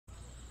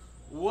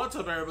What's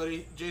up,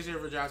 everybody? Jay's here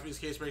for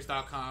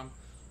JaspysCaseBreaks.com.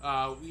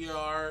 We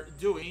are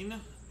doing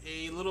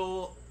a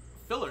little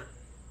filler,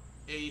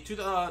 a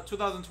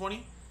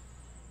 2020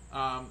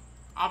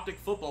 Optic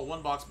Football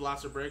one-box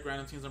blaster break,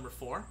 random teams number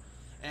 4.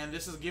 And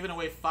this is giving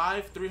away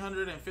 5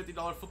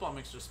 $350 football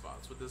mixture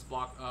spots with this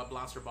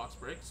blaster box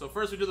break. So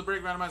first we do the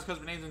break, randomize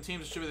customer names and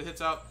teams, distribute the hits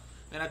out.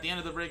 Then at the end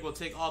of the break, we'll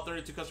take all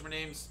 32 customer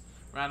names,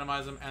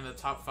 randomize them, and the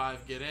top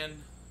 5 get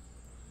in.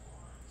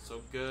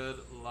 So good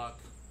luck.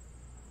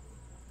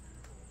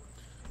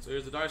 So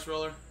here's the dice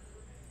roller.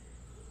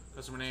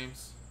 Customer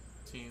names,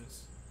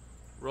 teams,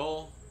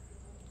 roll.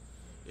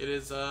 It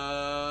is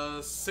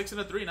 6 and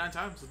a 3, 9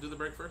 times. Let's do the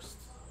break first.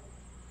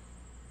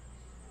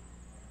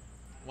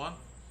 1,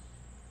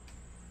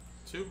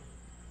 2,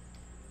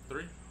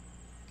 3,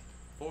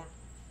 4,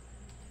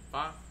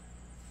 5,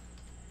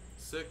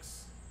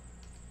 6,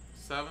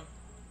 7,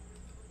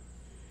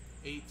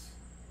 8,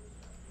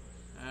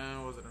 and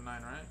what was it, a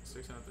 9, right?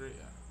 6 and a 3,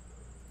 yeah.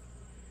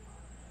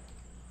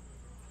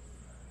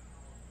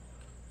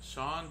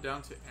 Sean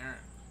down to Aaron.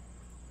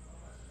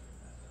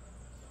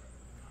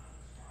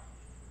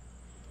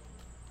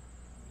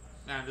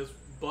 Man, this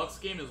Bucks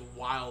game is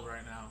wild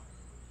right now.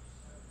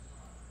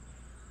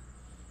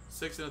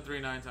 6 and a 3,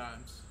 9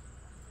 times.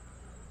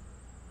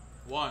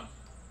 1,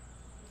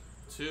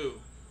 2,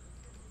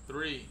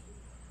 3,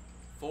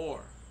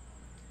 4,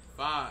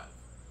 5,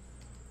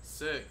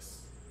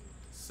 6,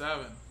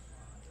 7,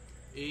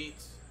 8,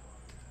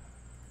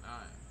 9.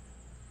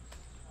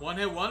 One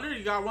hit wonder?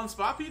 You got one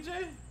spot, PJ?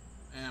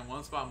 And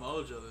one spot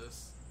mojo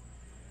this.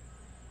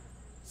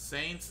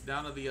 Saints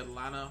down to the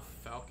Atlanta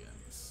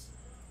Falcons.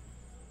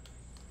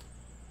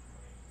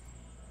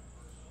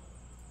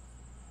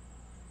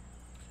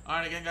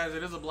 Alright, again guys,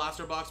 it is a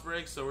blaster box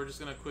break, so we're just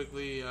going to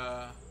quickly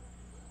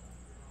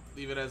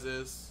leave it as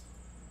is.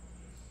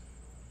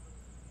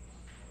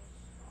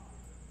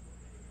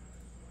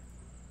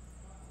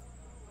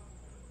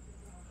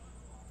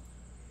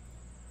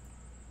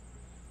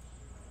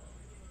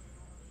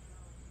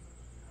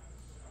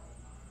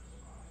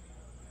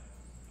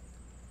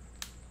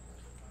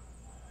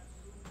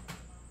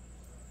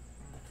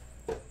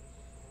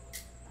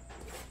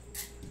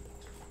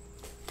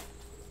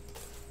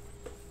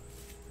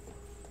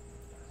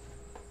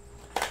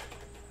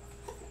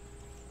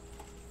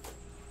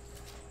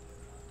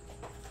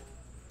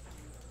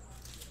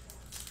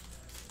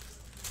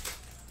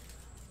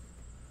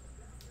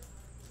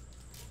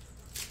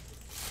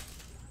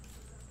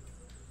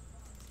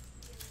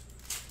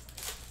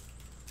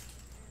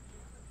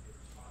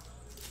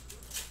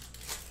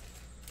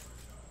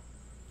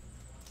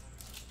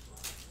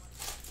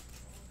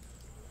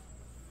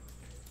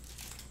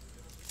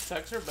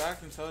 Text her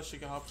back and tell her she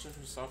can help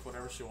herself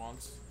whatever she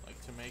wants,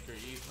 like to make or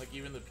eat, like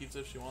even the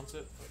pizza if she wants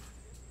it.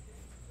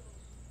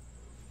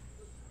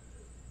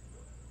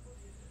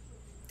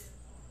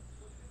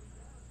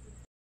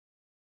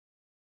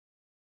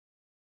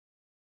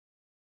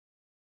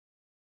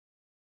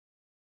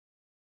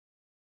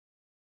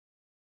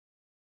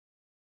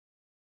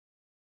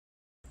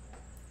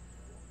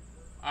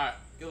 Alright,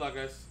 good luck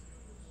guys.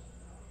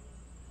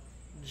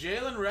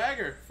 Jalen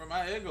Rager from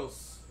my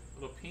Eagles.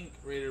 Little pink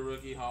rated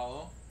rookie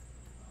hollow.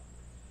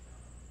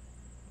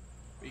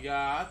 We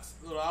got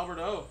little Albert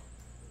O.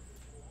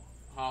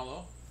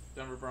 hollow,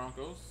 Denver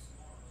Broncos.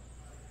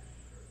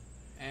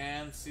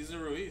 And Cesar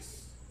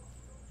Ruiz.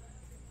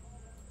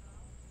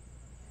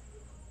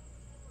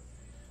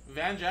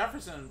 Van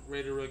Jefferson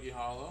rated rookie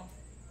hollow.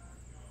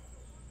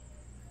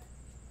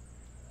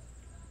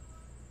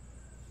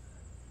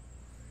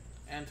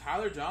 And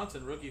Tyler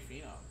Johnson rookie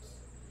phenoms.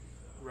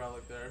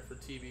 Relic there for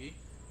TB.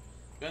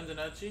 Ben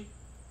DiNucci.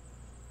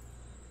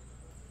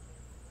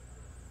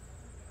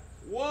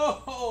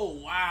 Whoa,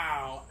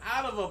 wow.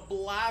 Out of a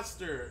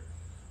blaster,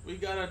 we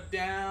got a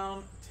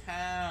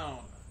downtown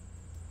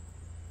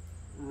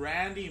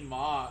Randy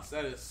Moss.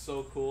 That is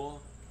so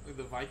cool. Look at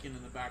the Viking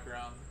in the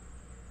background.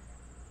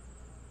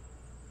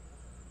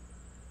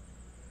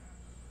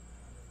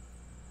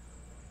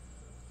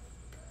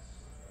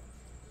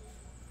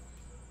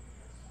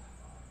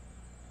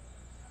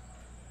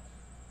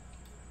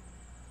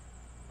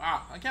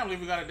 Wow, I can't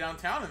believe we got a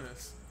downtown in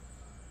this.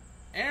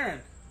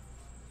 Aaron,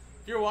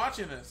 if you're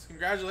watching this,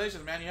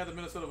 congratulations, man. You have the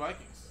Minnesota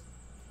Vikings.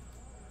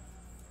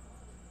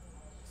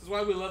 This is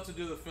why we love to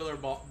do the filler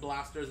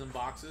blasters and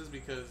boxes,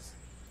 because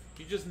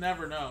you just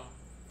never know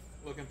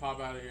what can pop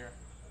out of here.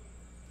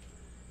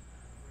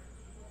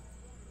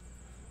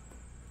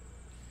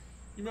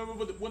 You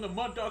remember when the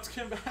Mud Dogs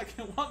came back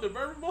and won the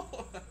Bourbon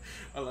Bowl?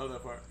 I love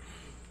that part.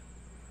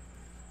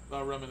 A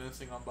lot of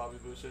reminiscing on Bobby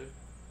Boucher.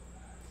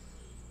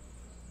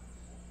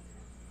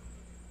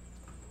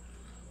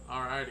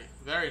 Alrighty,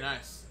 very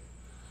nice.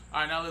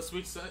 Alright, now this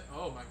week's set.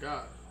 Oh my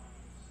god.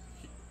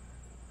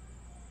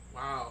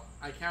 Wow,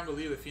 I can't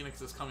believe the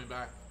Phoenix is coming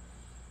back.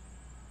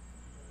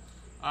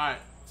 Alright,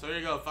 so here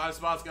you go. 5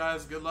 spots,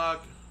 guys. Good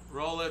luck.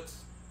 Roll it.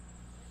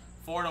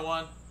 4 to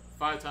 1,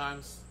 5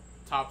 times.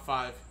 Top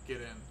 5, get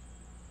in.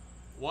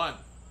 1,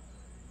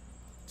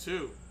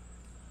 2,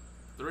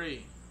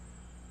 3,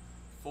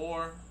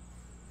 4,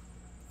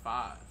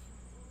 5.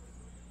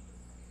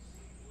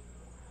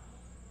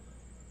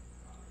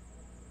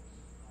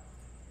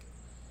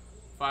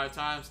 Five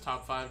times,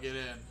 top 5 get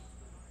in.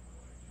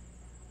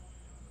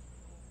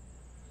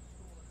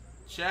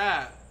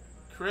 Chad,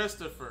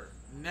 Christopher,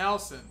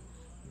 Nelson,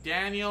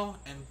 Daniel,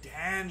 and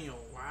Daniel.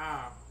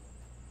 Wow.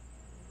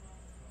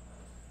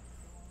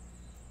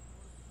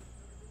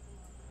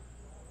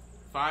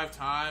 Five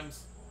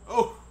times.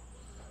 Oh,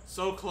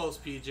 so close,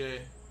 PJ.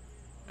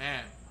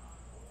 Man.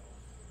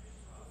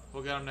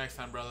 We'll get them next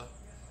time, brother.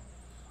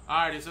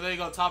 Alrighty, so there you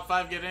go. Top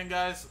 5 get in,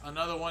 guys.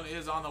 Another one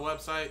is on the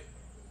website.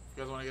 If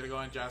you guys want to get it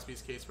going,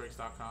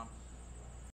 jaspyscasebreaks.com.